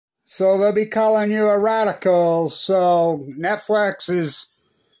So they'll be calling you a radical. So Netflix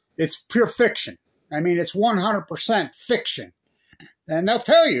it's pure fiction. I mean, it's 100% fiction. And they'll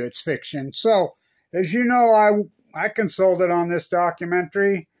tell you it's fiction. So, as you know, I consulted on this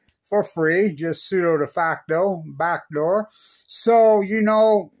documentary for free, just pseudo de facto, backdoor. So, you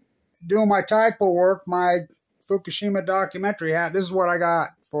know, doing my typo work, my Fukushima documentary hat, this is what I got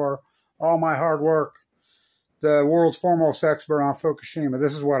for all my hard work. The world's foremost expert on Fukushima,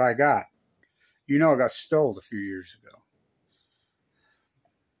 this is what I got. You know, it got stolen a few years ago.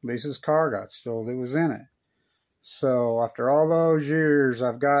 Lisa's car got stolen. It was in it. So after all those years,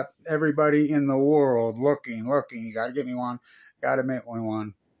 I've got everybody in the world looking. You got to get me one. Got to make me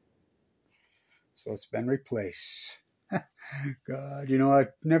one. So it's been replaced. God, you know, I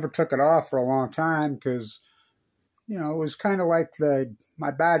never took it off for a long time because, you know, it was kind of like my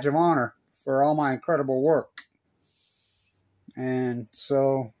badge of honor for all my incredible work. And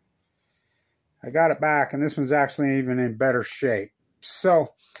so I got it back, and this one's actually even in better shape.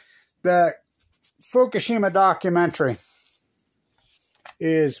 So the Fukushima documentary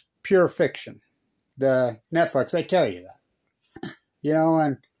is pure fiction. The Netflix, they tell you that. You know,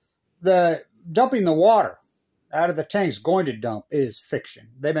 and the dumping the water out of the tanks going to dump is fiction.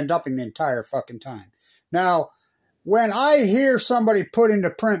 They've been dumping the entire fucking time. Now, when I hear somebody put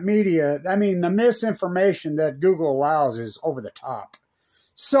into print media, I mean, the misinformation that Google allows is over the top.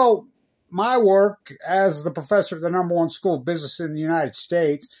 So my work as the professor at the #1 school of business in the United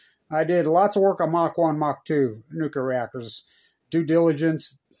States, I did lots of work on Mach 1, Mach 2 nuclear reactors, due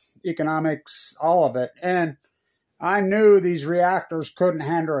diligence, economics, all of it. And I knew these reactors couldn't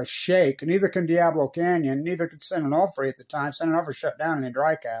handle a shake. Neither can Diablo Canyon. Neither could San Onofre at the time. San Onofre shut down in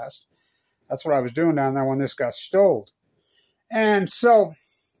dry cast. That's what I was doing down there when this got stolen. And so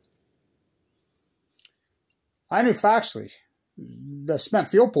I knew factually the spent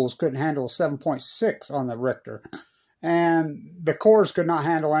fuel pools couldn't handle a 7.6 on the Richter. And the cores could not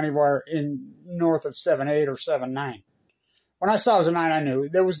handle anywhere in north of 7.8 or 7.9. When I saw it was a 9, I knew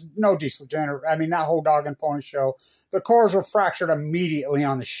there was no diesel generator. I mean, that whole dog and pony show. The cores were fractured immediately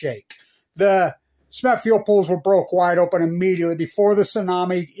on the shake. The spent fuel pools were broke wide open immediately before the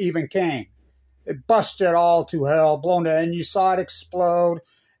tsunami even came. It busted all to hell, blown to, and you saw it explode.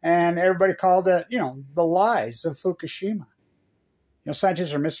 And everybody called it, you know, the lies of Fukushima. You know,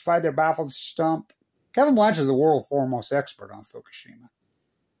 scientists are mystified. They're baffled, stumped. Kevin Blanch is the world's foremost expert on Fukushima.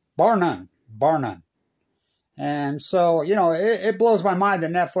 Bar none. Bar none. And so, you know, it blows my mind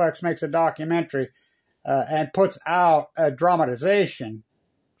that Netflix makes a documentary and puts out a dramatization.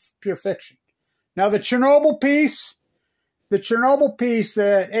 Pure fiction. Now, the Chernobyl piece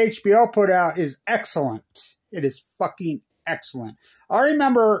that HBO put out is excellent. It is fucking excellent. I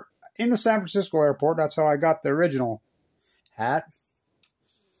remember in the San Francisco airport, that's how I got the original hat.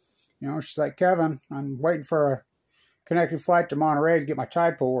 You know, she's like, Kevin, I'm waiting for a connecting flight to Monterey to get my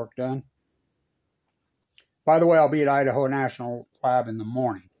typo work done. By the way, I'll be at Idaho National Lab in the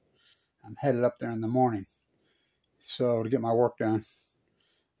morning. I'm headed up there in the morning. So, to get my work done.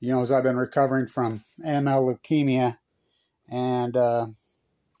 You know, as I've been recovering from AML leukemia and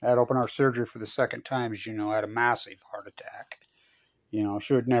had open heart surgery for the second time, as you know, I had a massive heart attack. You know,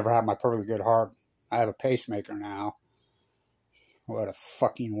 should never have my perfectly good heart. I have a pacemaker now. What a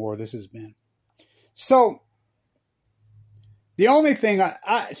fucking war this has been. So, the only thing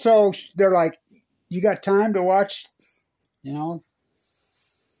so they're like, you got time to watch, you know,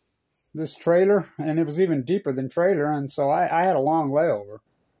 this trailer? And it was even deeper than trailer. And so I had a long layover.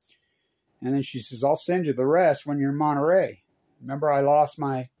 And then she says, I'll send you the rest when you're in Monterey. Remember, I lost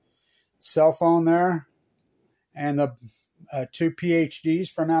my cell phone there. And the 2 PhDs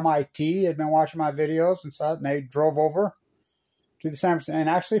from MIT had been watching my videos and so they drove over to the San Francisco and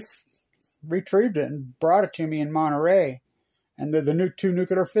actually retrieved it and brought it to me in Monterey. And the new 2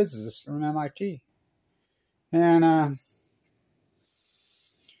 nuclear physicists from MIT. And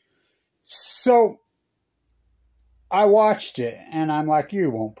so I watched it, and I'm like, you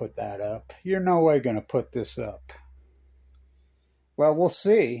won't put that up. You're no way going to put this up. Well, we'll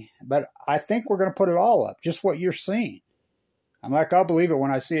see. But I think we're going to put it all up, just what you're seeing. I'm like, I'll believe it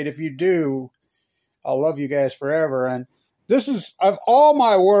when I see it. If you do, I'll love you guys forever. And this is of all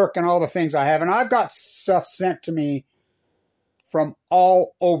my work and all the things I have. And I've got stuff sent to me from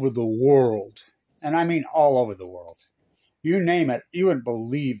all over the world. And I mean all over the world. You name it, you wouldn't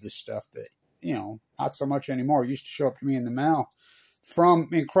believe the stuff that, you know, not so much anymore. It used to show up to me in the mail from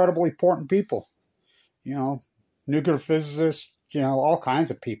incredibly important people. You know, nuclear physicists, you know, all kinds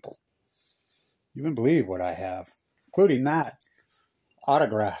of people. You wouldn't believe what I have, including that.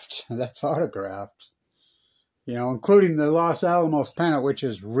 Autographed. That's autographed. You know, including the Los Alamos pennant, which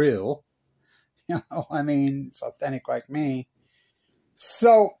is real. You know, I mean, it's authentic like me.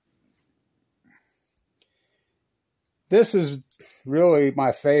 So, this is really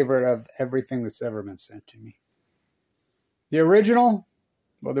my favorite of everything that's ever been sent to me. The original,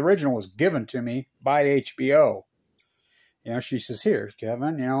 well, the original was given to me by HBO. You know, she says, here,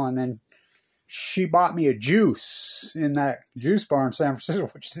 Kevin, you know, and then she bought me a juice in that juice bar in San Francisco,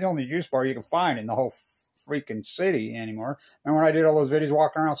 which is the only juice bar you can find in the whole freaking city anymore. And when I did all those videos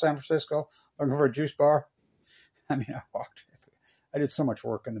walking around San Francisco looking for a juice bar, I mean, I did so much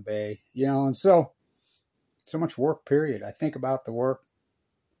work in the Bay, you know, and so much work, period. I think about the work.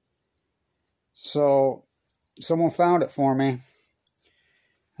 So someone found it for me,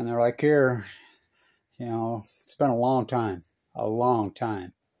 and they're like, here, you know, it's been a long time, a long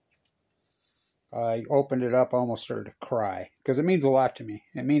time. I opened it up, I almost started to cry, because it means a lot to me.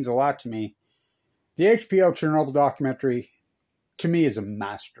 It means a lot to me. The HBO Chernobyl documentary, to me, is a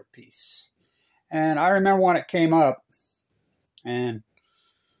masterpiece. And I remember when it came up, and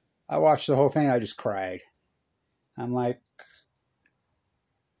I watched the whole thing, I just cried. I'm like,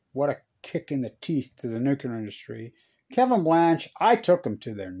 what a kick in the teeth to the nuclear industry. Kevin Blanch, I took them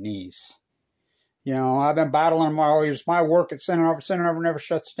to their knees. You know, I've been battling my work at Center Over never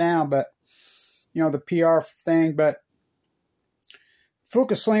shuts down, but, you know, the PR thing, but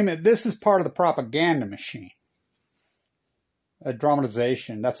Fukushima, this is part of the propaganda machine. A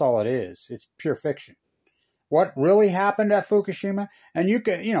dramatization, that's all it is. It's pure fiction. What really happened at Fukushima, and you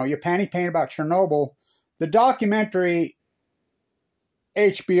can, you know, you panty paint about Chernobyl, the documentary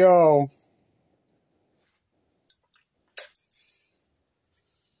HBO,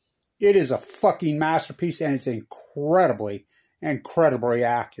 it is a fucking masterpiece, and it's incredibly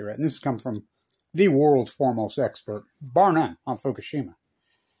accurate. And this comes from the world's foremost expert, bar none, on Fukushima.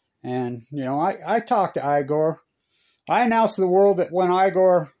 And, you know, I talked to Igor. I announced to the world that when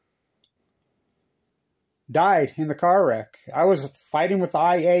Igor died in the car wreck, I was fighting with the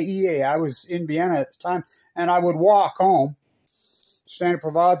IAEA. I was in Vienna at the time, and I would walk home. Standard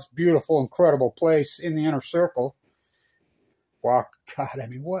Provides, beautiful, incredible place in the inner circle. God, I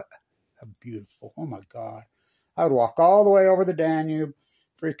mean, what a beautiful, oh my God. I would walk all the way over the Danube,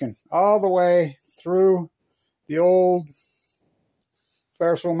 freaking all the way through the old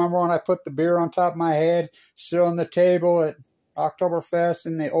Ferris wheel. Remember when I put the beer on top of my head, still on the table at Oktoberfest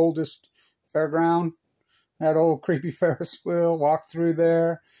in the oldest fairground? That old creepy Ferris wheel, walk through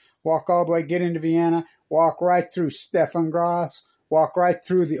there, walk all the way, get into Vienna, walk right through Stefangras, walk right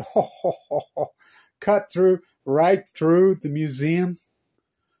through the, cut through, right through the museum,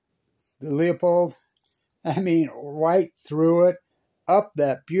 the Leopold. I mean, right through it, up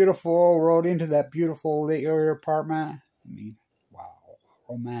that beautiful road, into that beautiful Lake Area apartment. I mean, wow,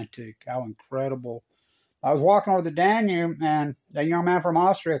 romantic, how incredible. I was walking over the Danube, and a young man from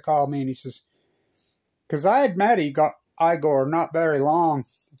Austria called me, and he says, because I had met Igor not very long.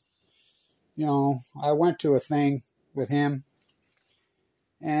 You know, I went to a thing with him.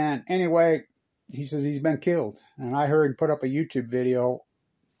 And anyway, he says he's been killed. And I heard him put up a YouTube video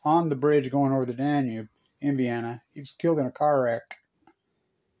on the bridge going over the Danube in Vienna. He was killed in a car wreck.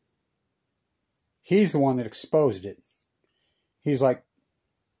 He's the one that exposed it. He's like,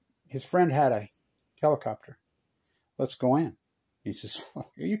 his friend had a helicopter. Let's go in. He says, are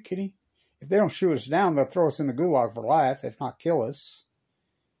you kidding? If they don't shoot us down, they'll throw us in the gulag for life, if not kill us.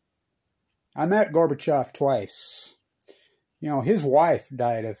 I met Gorbachev twice. You know, his wife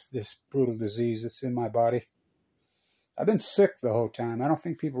died of this brutal disease that's in my body. I've been sick the whole time. I don't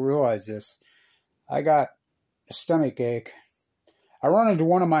think people realize this. I got a stomach ache. I run into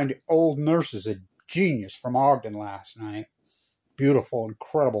one of my old nurses, a genius from Ogden last night. Beautiful,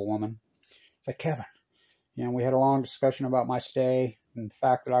 incredible woman. It's like, Kevin, you know, we had a long discussion about my stay and the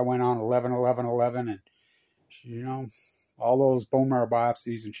fact that I went on 11-11-11 and, you know, all those bone marrow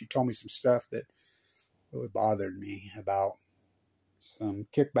biopsies, and she told me some stuff that really bothered me about some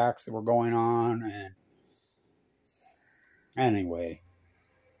kickbacks that were going on. And anyway,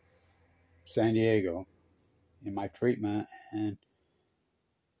 San Diego in my treatment, and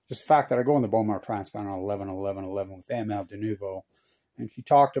just the fact that I go in the bone marrow transplant on 11-11-11 with ML De Novo, and she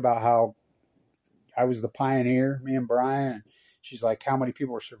talked about how I was the pioneer, me and Brian, and she's like, how many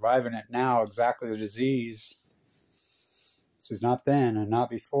people are surviving it now, exactly the disease. This is not then and not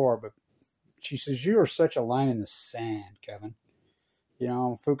before, but she says, you are such a line in the sand, Kevin. You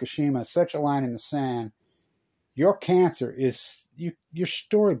know, Fukushima, such a line in the sand. Your cancer is, your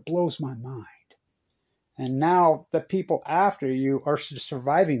story blows my mind. And now the people after you are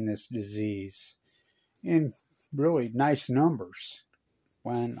surviving this disease in really nice numbers.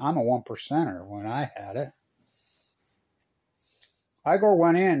 When I'm a 1%er when I had it. Igor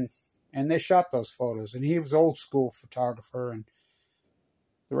went in and they shot those photos, and he was old school photographer, and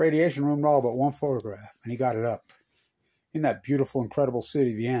the radiation room all but one photograph, and he got it up in that beautiful, incredible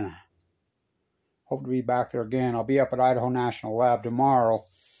city, Vienna. Hope to be back there again. I'll be up at Idaho National Lab tomorrow.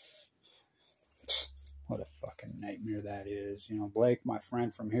 What a fucking nightmare that is. You know, Blake, my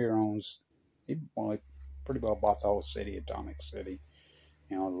friend from here, he pretty well bought the whole city, Atomic City.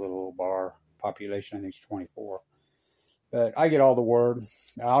 You know, the little bar. Population, I think, is 24. But I get all the word.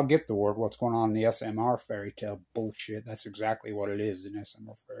 I'll get the word what's going on in the SMR fairy tale bullshit. That's exactly what it is, an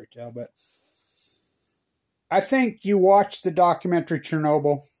SMR fairy tale. But I think you watch the documentary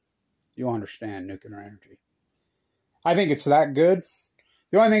Chernobyl, you'll understand nuclear energy. I think it's that good.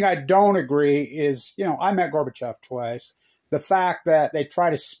 The only thing I don't agree is, you know, I met Gorbachev twice. The fact that they try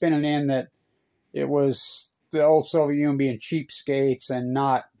to spin it in that it was the old Soviet Union being cheapskates and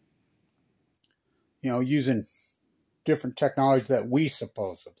not, you know, using different technologies that we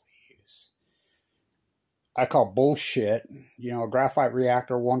supposedly use. I call bullshit. You know, a graphite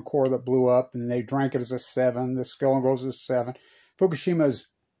reactor, one core that blew up, and they drank it as a 7. The skull goes as a 7. Fukushima's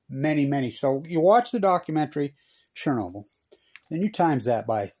many, many. So you watch the documentary Chernobyl, then you times that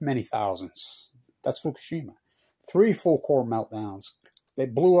by many thousands. That's Fukushima. 3 full core meltdowns. They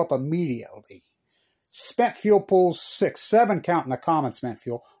blew up immediately. Spent fuel pools, 6, 7 counting the common spent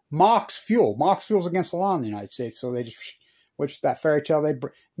fuel. MOX fuel. MOX fuel's against the law in the United States, so they just, which that fairy tale,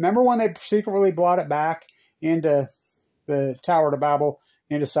 remember when they secretly brought it back into the Tower to Babel,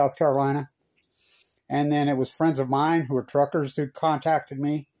 into South Carolina? And then it was friends of mine who were truckers who contacted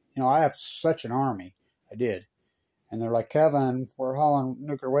me. You know, I have such an army. I did. And they're like, Kevin, we're hauling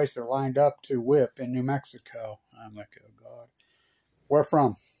nuclear waste. They're lined up to WIP in New Mexico. I'm like, oh, God. Where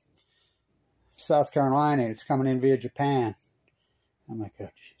from? South Carolina. It's coming in via Japan. I'm like, oh,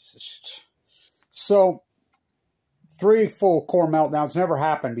 Jesus. So, 3 full core meltdowns never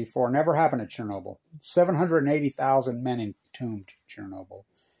happened before. Never happened at Chernobyl. 780,000 men entombed Chernobyl.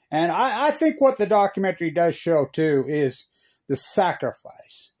 And I think what the documentary does show, too, is the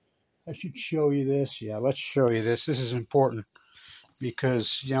sacrifice. I should show you this. Yeah, let's show you this. This is important.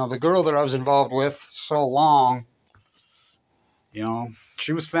 Because, you know, the girl that I was involved with so long, you know,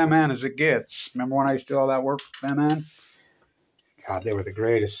 she was feminine as it gets. Remember when I used to do all that work for feminine? God, they were the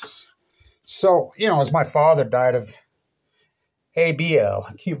greatest. So, you know, as my father died of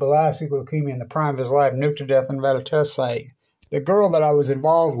ABL, acute belastic leukemia in the prime of his life, nuked to death in a test site, the girl that I was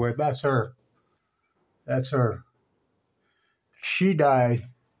involved with, that's her. That's her. She died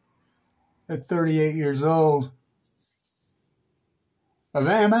at 38 years old of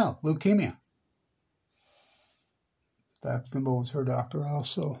AML, leukemia. Dr. Kimball was her doctor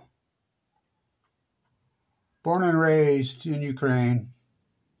also. Born and raised in Ukraine.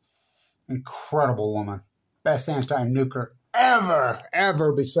 Incredible woman. Best anti-nuclear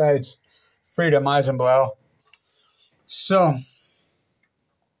ever besides Frida Meisenblau. So,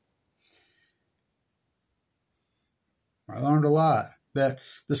 I learned a lot. That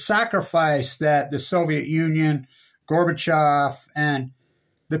the sacrifice that the Soviet Union, Gorbachev, and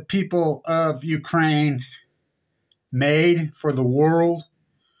the people of Ukraine made for the world,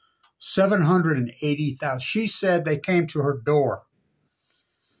 780,000. She said they came to her door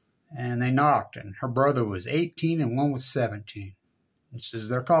and they knocked, and her brother was 18 and one was 17. And says,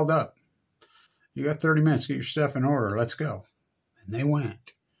 they're called up. You got 30 minutes, get your stuff in order, let's go. And they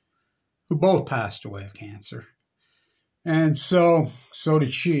went. Who both passed away of cancer. And so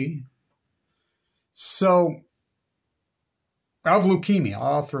did she. So, of leukemia,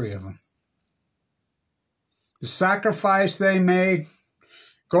 all 3 of them. The sacrifice they made,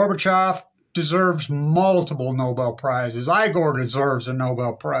 Gorbachev deserves multiple Nobel Prizes. Igor deserves a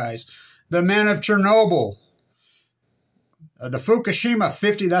Nobel Prize. The men of Chernobyl. The Fukushima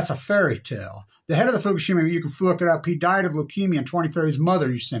 50, that's a fairy tale. The head of the Fukushima, you can look it up, he died of leukemia in 2030. His mother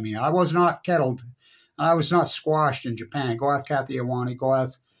used to send me. I was not kettled. I was not squashed in Japan. Go ask Kathy Iwani. Go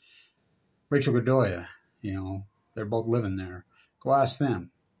ask Rachel Godoya. You know, they're both living there. Go ask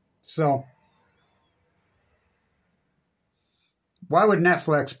them. So, why would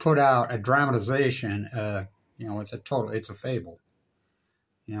Netflix put out a dramatization? You know, it's a fable.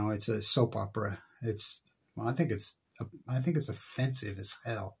 You know, it's a soap opera. I think it's offensive as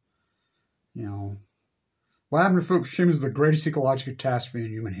hell. You know, what happened to Fukushima is the greatest ecological catastrophe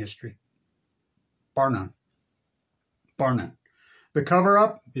in human history. Bar none. Bar none. The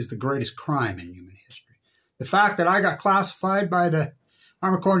cover-up is the greatest crime in human history. The fact that I got classified by the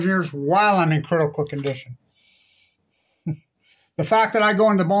Army Corps of Engineers while I'm in critical condition. The fact that I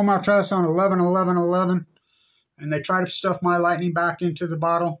go into the bone marrow test on 11/11/11 and they try to stuff my lightning back into the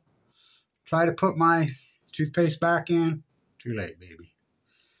bottle, try to put my toothpaste back in, too late, baby.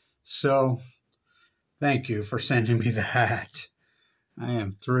 So, thank you for sending me that. I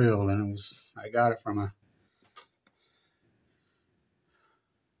am thrilled, and I got it from a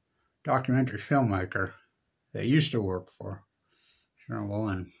documentary filmmaker that used to work for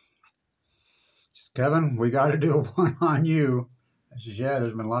Chernobyl, and she said, Kevin, we got to do a one on you. I said, yeah,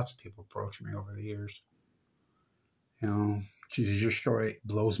 there's been lots of people approaching me over the years. You know, she says, your story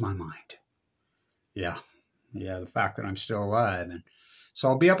blows my mind. Yeah, the fact that I'm still alive. And so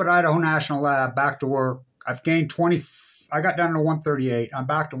I'll be up at Idaho National Lab, back to work. I've gained 20, I got down to 138. I'm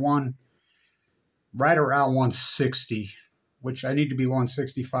back to right around 160, which I need to be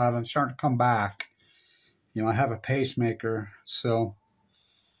 165. I'm starting to come back. You know, I have a pacemaker, so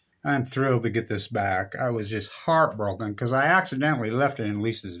I'm thrilled to get this back. I was just heartbroken because I accidentally left it in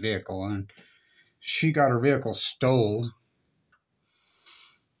Lisa's vehicle, and she got her vehicle stole.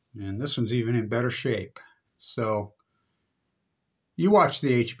 And this one's even in better shape. So you watch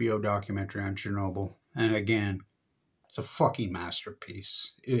the HBO documentary on Chernobyl, and again, it's a fucking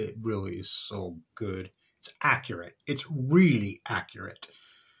masterpiece. It really is so good. It's accurate. It's really accurate.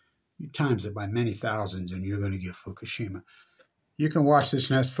 You times it by many thousands, and you're going to get Fukushima. You can watch this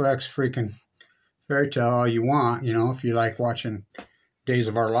Netflix freaking fairy tale all you want, you know, if you like watching Days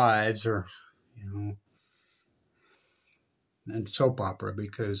of Our Lives or, you know, and soap opera,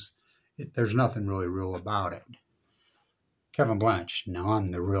 because there's nothing really real about it. Kevin Blanch, no, I'm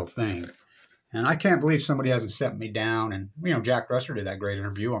the real thing. And I can't believe somebody hasn't set me down. And, you know, Jack Russer did that great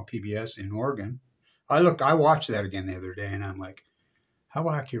interview on PBS in Oregon. I watched that again the other day, and I'm like, how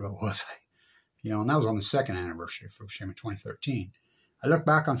accurate was I? You know, and that was on the second anniversary of Fukushima 2013. I look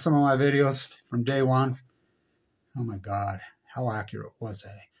back on some of my videos from day one. Oh, my God, how accurate was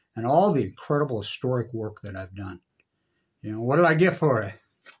I? And all the incredible historic work that I've done. You know, what did I get for it?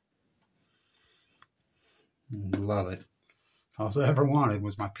 Love it. All I ever wanted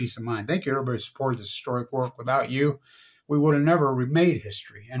was my peace of mind. Thank you, everybody, who supported this historic work. Without you, we would have never made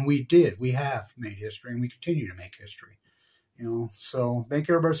history. And we did. We have made history, and we continue to make history. You know, so thank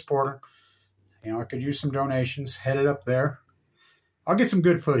you, everybody, supporting. You know, I could use some donations. Head it up there. I'll get some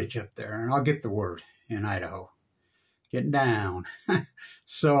good footage up there, and I'll get the word in Idaho. Getting down.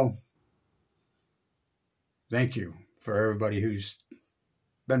 So, thank you for everybody who's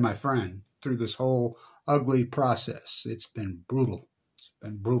been my friend through this whole ugly process. It's been brutal. It's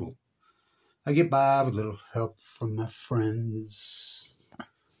been brutal. I get by with a little help from my friends.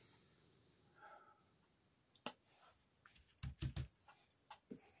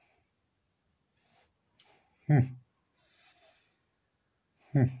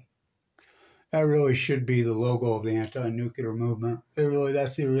 That really should be the logo of the anti-nuclear movement.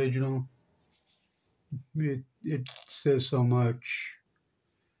 That's the original. It says so much.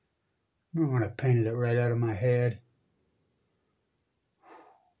 I want to painted it right out of my head.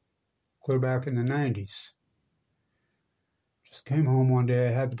 Clear back in the 90s. Just came home one day.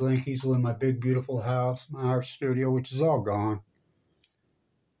 I had the blank easel in my big, beautiful house, my art studio, which is all gone.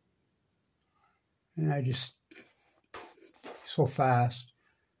 And I just, so fast.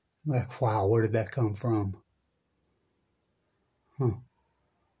 Like, wow, where did that come from? Huh.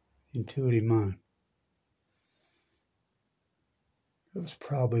 Intuitive mind. It was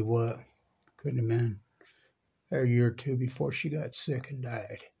probably what? Couldn't have been a year or two before she got sick and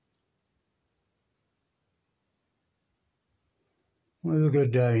died. Well, the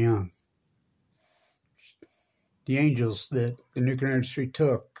good die young. The angels that the nuclear industry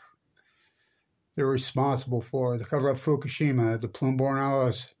took, they're responsible for the cover-up Fukushima, the plume-borne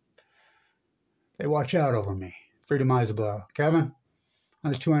alloys. They watch out over me. Freedom Isabel. Kevin,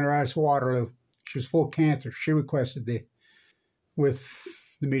 on the 200 Ice Waterloo, she was full of cancer. She requested the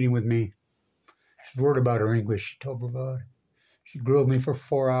meeting with me. She's worried about her English, she told Brevard. She grilled me for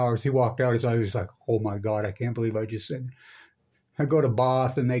 4 hours. He walked out. His eye was like, oh my God, I can't believe I just said. I go to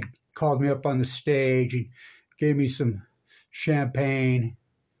Bath, and they called me up on the stage and gave me some champagne,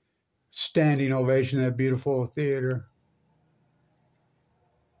 standing ovation in that beautiful theater.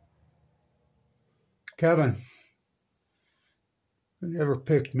 Kevin, it never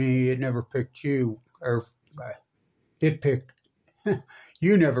picked me. It never picked you. Or it picked.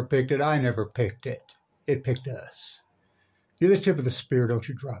 You never picked it. I never picked it. It picked us. You're the tip of the spear. Don't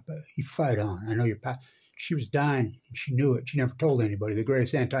you drop it. You fight on. I know you're past. She was dying. And she knew it. She never told anybody. The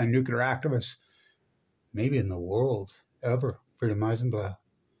greatest anti-nuclear activist, maybe in the world, ever. Freedom Eisenblau.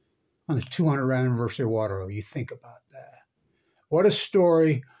 On the 200th anniversary of Waterloo. You think about that. What a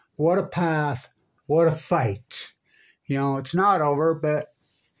story. What a path. What a fight. You know, it's not over, but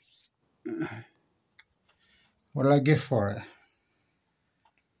what did I get for it?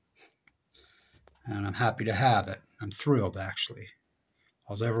 And I'm happy to have it. I'm thrilled, actually.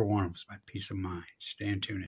 All I ever wanted was my peace of mind. Stay in tune.